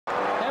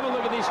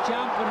this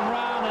jump and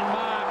run and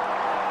mark.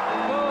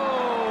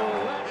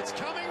 Oh! It's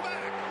coming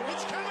back.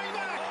 It's coming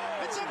back.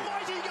 It's a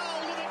mighty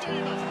goal to the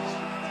Demons.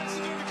 That's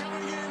the Demons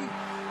coming in,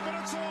 but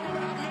it's all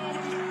about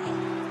Melbourne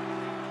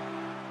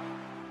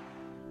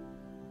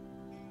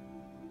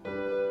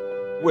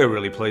now. We're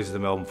really pleased at the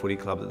Melbourne Footy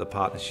Club that the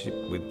partnership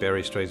with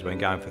Berry Street has been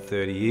going for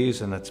 30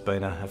 years, and it's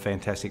been a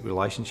fantastic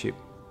relationship.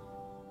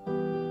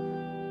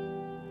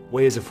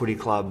 We as a footy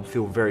club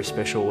feel very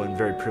special and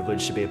very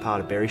privileged to be a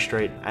part of Berry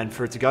Street, and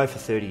for it to go for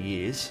 30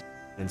 years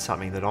is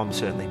something that I'm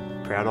certainly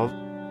proud of.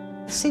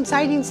 Since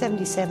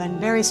 1877,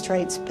 Berry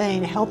Street's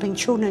been helping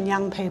children and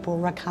young people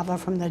recover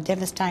from the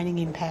devastating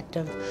impact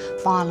of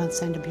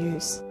violence and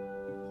abuse.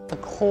 The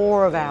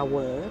core of our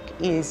work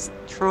is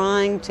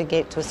trying to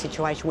get to a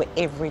situation where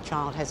every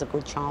child has a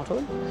good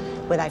childhood,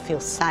 where they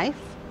feel safe,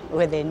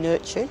 where they're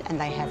nurtured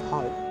and they have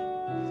hope.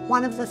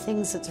 One of the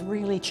things that's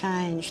really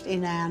changed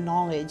in our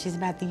knowledge is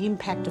about the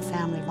impact of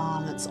family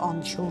violence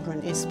on children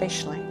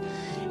especially,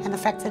 and the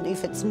fact that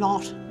if it's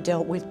not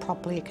dealt with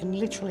properly it can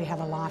literally have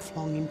a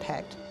lifelong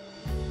impact.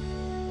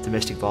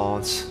 Domestic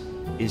violence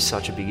is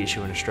such a big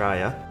issue in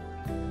Australia.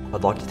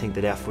 I'd like to think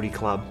that our footy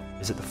club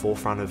is at the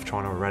forefront of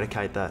trying to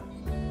eradicate that.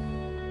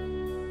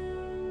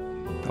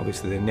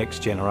 Obviously the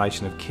next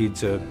generation of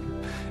kids are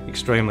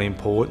extremely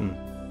important.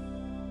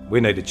 We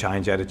need to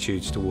change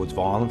attitudes towards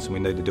violence and we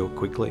need to do it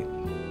quickly.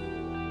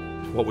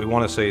 What we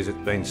want to see is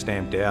it being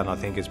stamped out, and I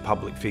think as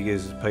public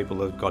figures, as people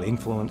that have got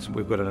influence,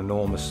 we've got an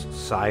enormous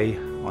say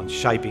on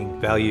shaping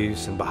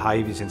values and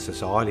behaviours in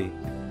society.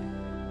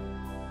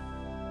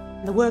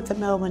 The work that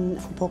Melbourne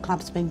Football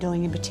Club's been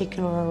doing in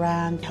particular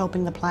around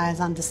helping the players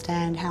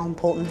understand how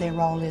important their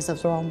role is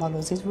as role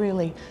models is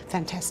really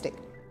fantastic.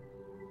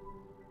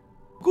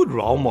 Good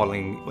role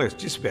modelling, well, it's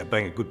just about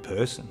being a good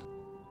person.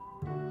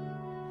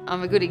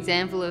 I'm a good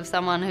example of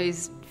someone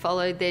who's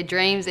followed their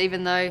dreams,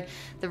 even though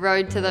the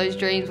road to those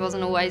dreams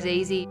wasn't always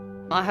easy.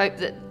 I hope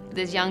that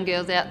there's young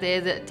girls out there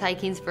that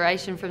take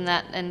inspiration from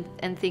that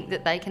and think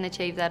that they can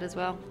achieve that as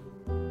well.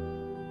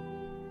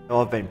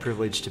 I've been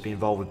privileged to be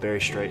involved with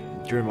Berry Street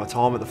during my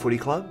time at the footy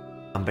club.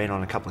 I've been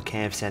on a couple of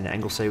camps down to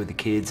Anglesea with the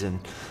kids and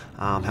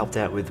helped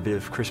out with a bit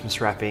of Christmas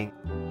wrapping.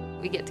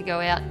 We get to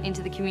go out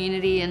into the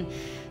community and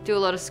do a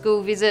lot of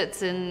school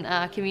visits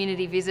and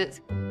community visits.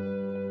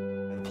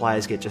 The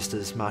players get just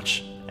as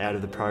much out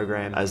of the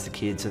program as the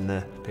kids and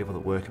the people that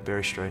work at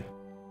Berry Street.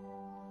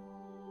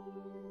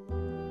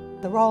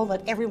 The role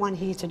that everyone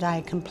here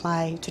today can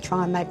play to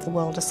try and make the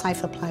world a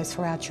safer place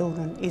for our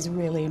children is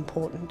really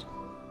important.